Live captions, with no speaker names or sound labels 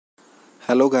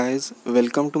Hello guys,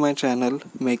 welcome to my channel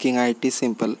Making IT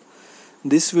Simple.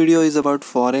 This video is about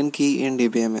foreign key in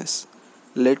DBMS.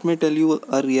 Let me tell you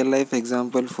a real life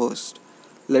example first.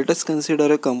 Let us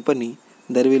consider a company.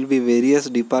 There will be various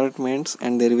departments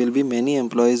and there will be many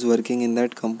employees working in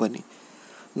that company.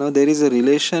 Now there is a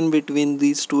relation between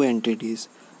these two entities.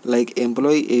 Like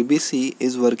employee ABC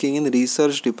is working in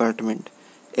research department.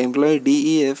 Employee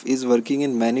DEF is working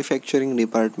in manufacturing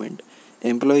department.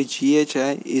 Employee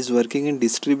GHI is working in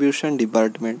distribution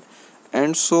department,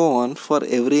 and so on for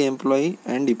every employee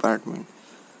and department.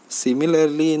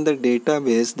 Similarly, in the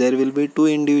database there will be two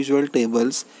individual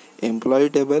tables, employee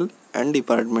table and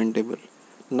department table.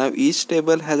 Now each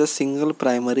table has a single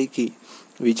primary key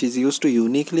which is used to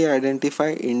uniquely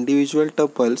identify individual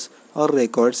tuples or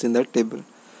records in the table.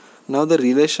 Now the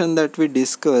relation that we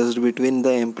discussed between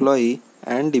the employee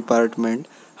and department,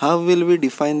 how will we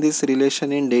define this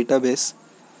relation in database?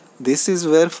 This is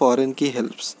where foreign key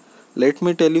helps. Let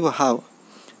me tell you how.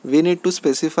 We need to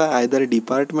specify either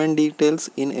department details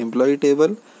in employee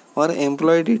table or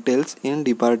employee details in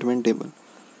department table.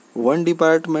 One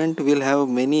department will have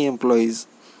many employees,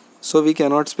 so we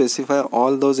cannot specify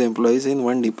all those employees in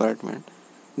one department.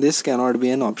 This cannot be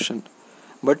an option.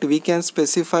 But we can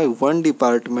specify one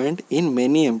department in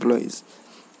many employees.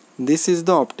 This is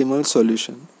the optimal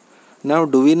solution. Now,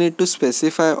 do we need to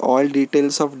specify all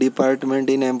details of department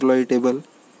in employee table?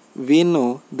 We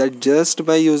know that just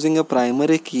by using a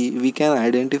primary key, we can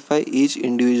identify each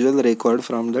individual record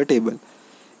from the table.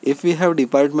 If we have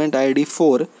department ID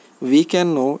 4, we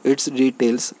can know its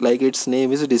details, like its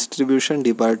name is distribution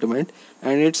department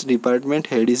and its department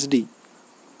head is D.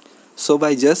 So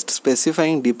by just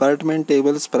specifying department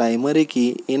table's primary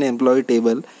key in employee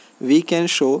table, we can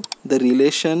show the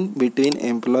relation between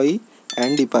employee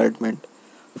and department.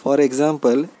 For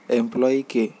example, employee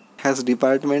K has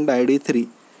department ID 3.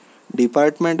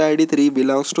 Department ID 3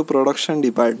 belongs to production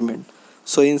department.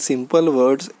 So in simple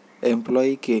words,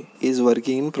 employee K is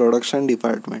working in production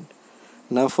department.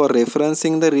 Now for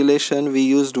referencing the relation, we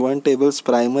used one table's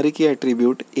primary key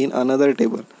attribute in another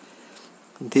table.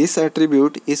 This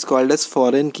attribute is called as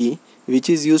foreign key, which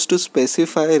is used to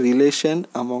specify a relation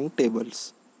among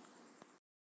tables.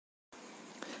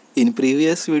 In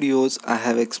previous videos, I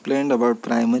have explained about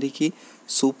primary key,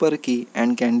 super key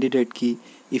and candidate key.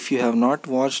 If you have not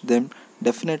watched them,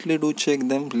 definitely do check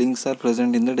them. Links are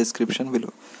present in the description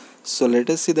below. So let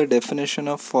us see the definition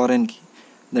of foreign key.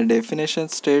 The definition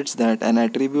states that an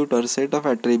attribute or set of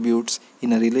attributes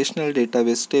in a relational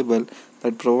database table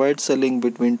that provides a link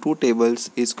between two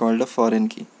tables is called a foreign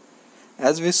key.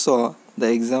 As we saw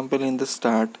the example in the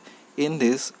start, in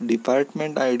this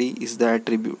department ID is the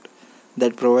attribute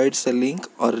that provides a link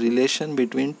or relation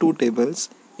between two tables,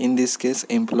 in this case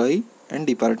employee and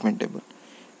department table.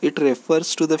 It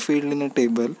refers to the field in a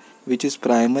table which is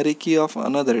primary key of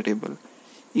another table.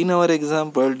 In our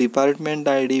example, department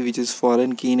ID, which is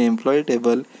foreign key in employee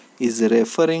table, is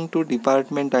referring to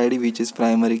department ID, which is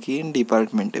primary key in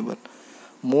department table.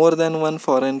 More than one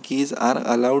foreign keys are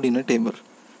allowed in a table.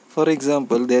 For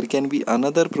example, there can be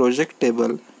another project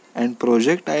table and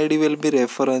project ID will be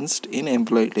referenced in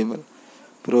employee table.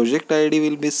 Project ID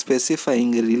will be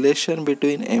specifying a relation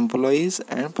between employees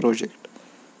and project.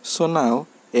 So now,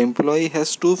 employee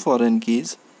has two foreign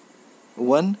keys.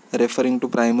 One referring to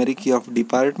primary key of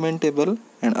department table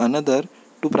and another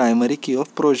to primary key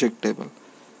of project table.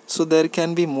 So there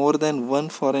can be more than one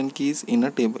foreign keys in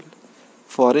a table.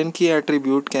 Foreign key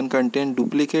attribute can contain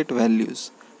duplicate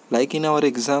values. Like in our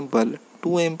example,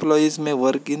 two employees may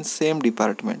work in same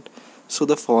department. So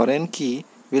the foreign key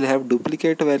will have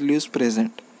duplicate values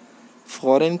present.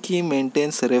 Foreign key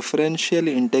maintains referential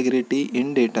integrity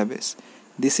in database.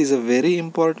 This is a very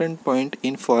important point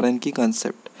in foreign key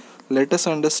concept. Let us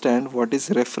understand what is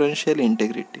referential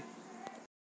integrity.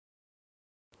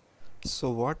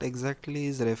 So what exactly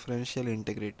is referential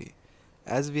integrity?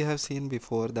 As we have seen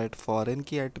before that foreign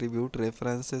key attribute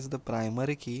references the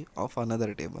primary key of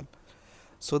another table.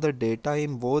 So the data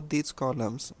in both these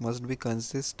columns must be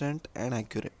consistent and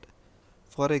accurate.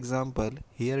 For example,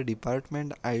 here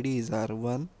department IDs are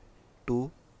 1,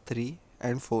 2, 3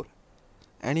 and 4.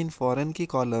 And in foreign key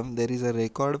column there is a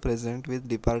record present with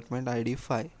department ID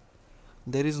 5.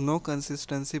 There is no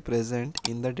consistency present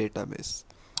in the database.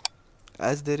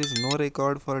 As there is no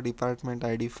record for department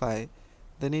ID 5,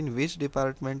 then in which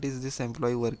department is this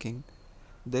employee working?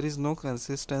 There is no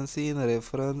consistency in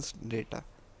reference data.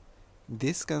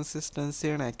 This consistency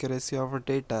and accuracy of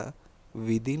data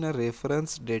within a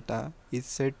reference data is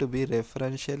said to be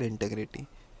referential integrity,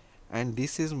 and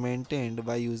this is maintained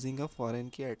by using a foreign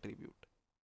key attribute.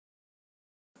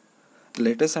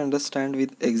 Let us understand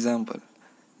with example.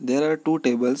 There are two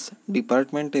tables,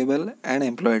 department table and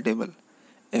employee table.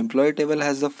 Employee table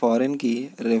has the foreign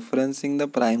key referencing the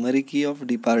primary key of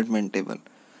department table.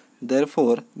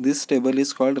 Therefore, this table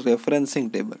is called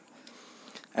referencing table.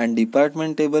 And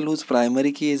department table whose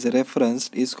primary key is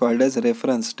referenced is called as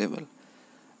reference table.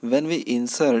 When we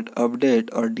insert, update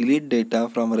or delete data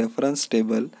from reference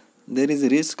table, there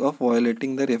is risk of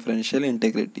violating the referential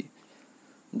integrity.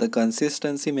 The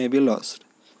consistency may be lost.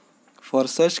 For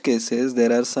such cases,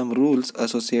 there are some rules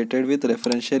associated with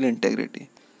referential integrity.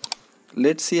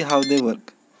 Let's see how they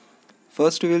work.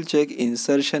 First, we will check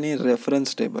insertion in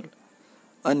reference table.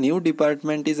 A new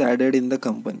department is added in the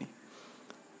company,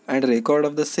 and record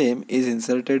of the same is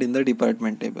inserted in the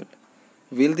department table.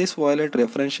 Will this violate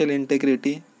referential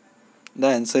integrity? The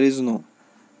answer is no.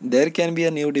 There can be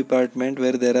a new department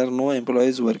where there are no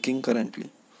employees working currently.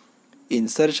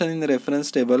 Insertion in the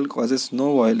reference table causes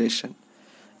no violation.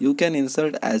 You can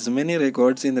insert as many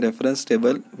records in the reference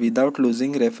table without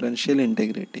losing referential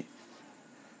integrity.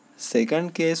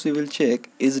 Second case we will check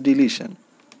is deletion.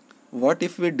 What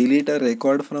if we delete a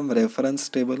record from reference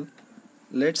table?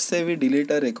 Let's say we delete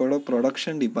a record of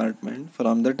production department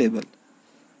from the table.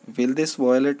 Will this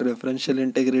violate referential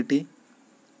integrity?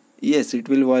 Yes, it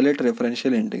will violate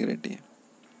referential integrity.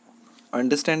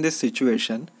 Understand this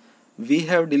situation. We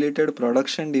have deleted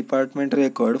production department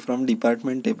record from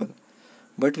department table,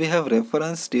 but we have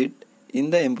referenced it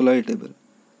in the employee table.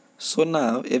 So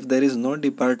now if there is no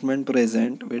department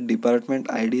present with department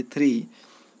ID 3,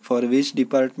 for which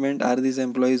department are these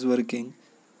employees working?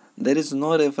 There is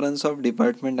no reference of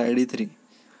department ID 3.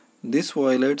 This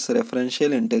violates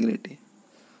referential integrity.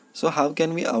 So how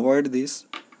can we avoid this?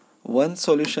 One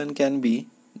solution can be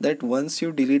that once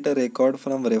you delete a record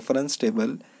from reference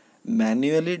table,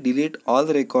 manually delete all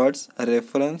records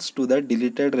referenced to the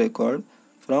deleted record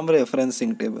from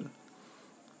referencing table.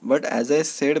 But as I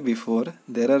said before,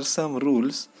 there are some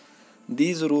rules.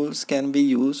 These rules can be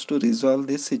used to resolve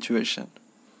this situation.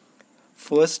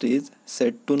 First is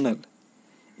set to null.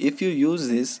 If you use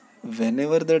this,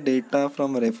 whenever the data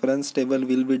from reference table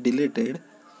will be deleted,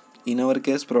 in our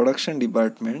case production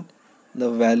department, the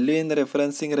value in the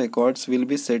referencing records will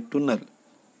be set to null.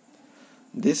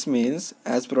 This means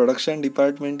as production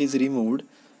department is removed,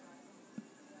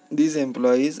 these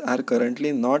employees are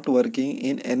currently not working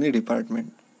in any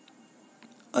department.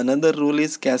 Another rule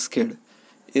is cascade.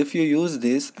 If you use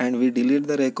this and we delete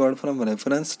the record from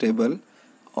reference table,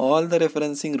 all the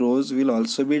referencing rows will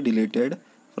also be deleted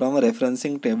from a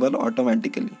referencing table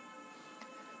automatically.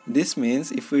 This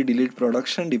means if we delete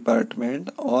production department,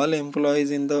 all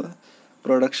employees in the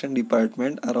production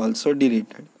department are also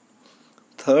deleted.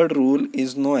 Third rule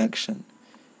is no action.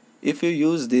 If you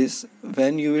use this,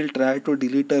 when you will try to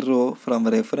delete a row from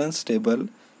reference table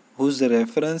whose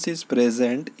reference is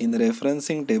present in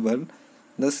referencing table,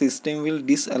 the system will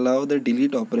disallow the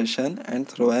delete operation and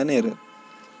throw an error,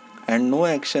 and no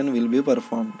action will be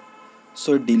performed.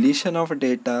 So deletion of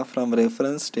data from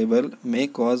reference table may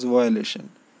cause violation.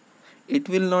 It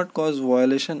will not cause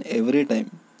violation every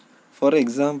time. For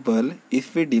example,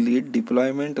 if we delete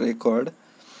deployment record,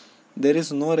 there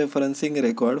is no referencing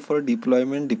record for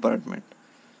deployment department.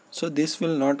 So this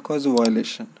will not cause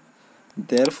violation.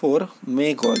 Therefore,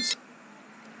 may cause.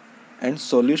 And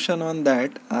solution on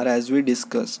that are as we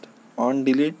discussed: on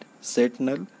delete, set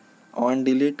null, on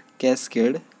delete,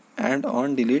 cascade, and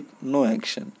on delete, no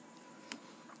action.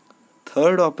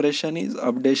 Third operation is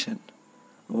updation.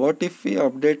 What if we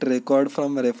update record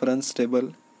from reference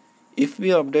table? If we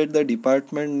update the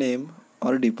department name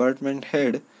or department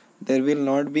head, there will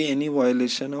not be any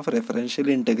violation of referential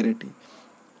integrity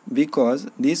because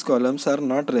these columns are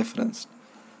not referenced.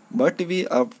 But we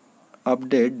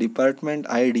update department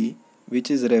ID, which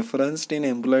is referenced in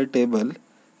employee table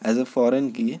as a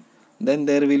foreign key, then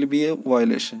there will be a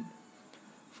violation.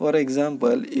 For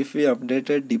example, if we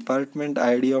updated department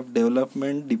ID of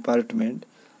development department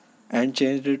and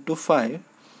changed it to 5,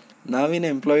 now in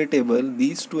employee table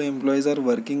these two employees are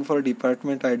working for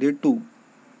department ID 2,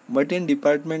 but in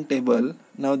department table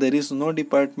now there is no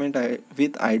department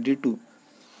with ID 2.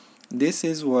 This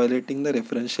is violating the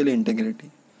referential integrity.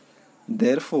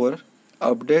 Therefore,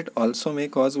 update also may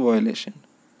cause violation.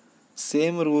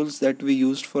 Same rules that we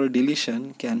used for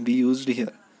deletion can be used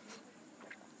here.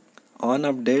 On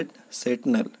update, set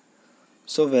null.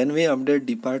 So when we update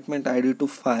department ID to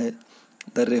 5,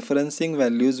 the referencing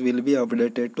values will be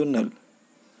updated to null.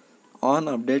 On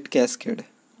update, cascade.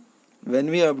 When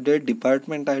we update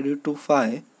department ID to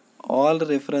 5, all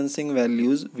referencing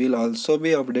values will also be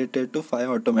updated to 5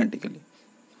 automatically.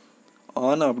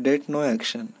 On update, no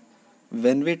action.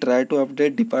 When we try to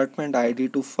update department ID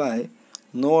to 5,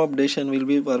 no updation will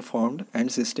be performed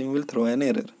and system will throw an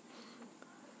error.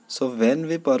 So when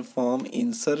we perform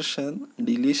insertion,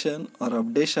 deletion or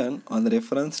updation on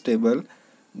reference table,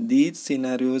 these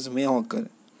scenarios may occur,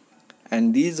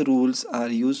 and these rules are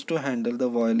used to handle the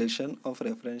violation of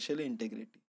referential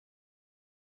integrity.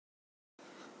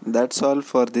 That's all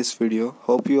for this video.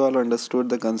 Hope you all understood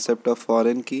the concept of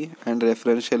foreign key and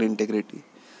referential integrity.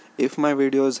 If my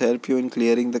videos help you in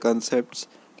clearing the concepts,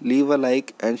 leave a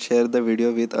like and share the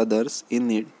video with others in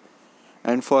need.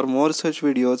 And for more such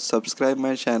videos, subscribe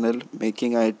my channel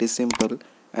Making IT Simple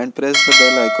and press the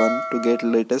bell icon to get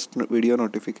latest video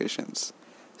notifications.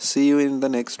 See you in the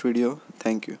next video.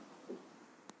 Thank you.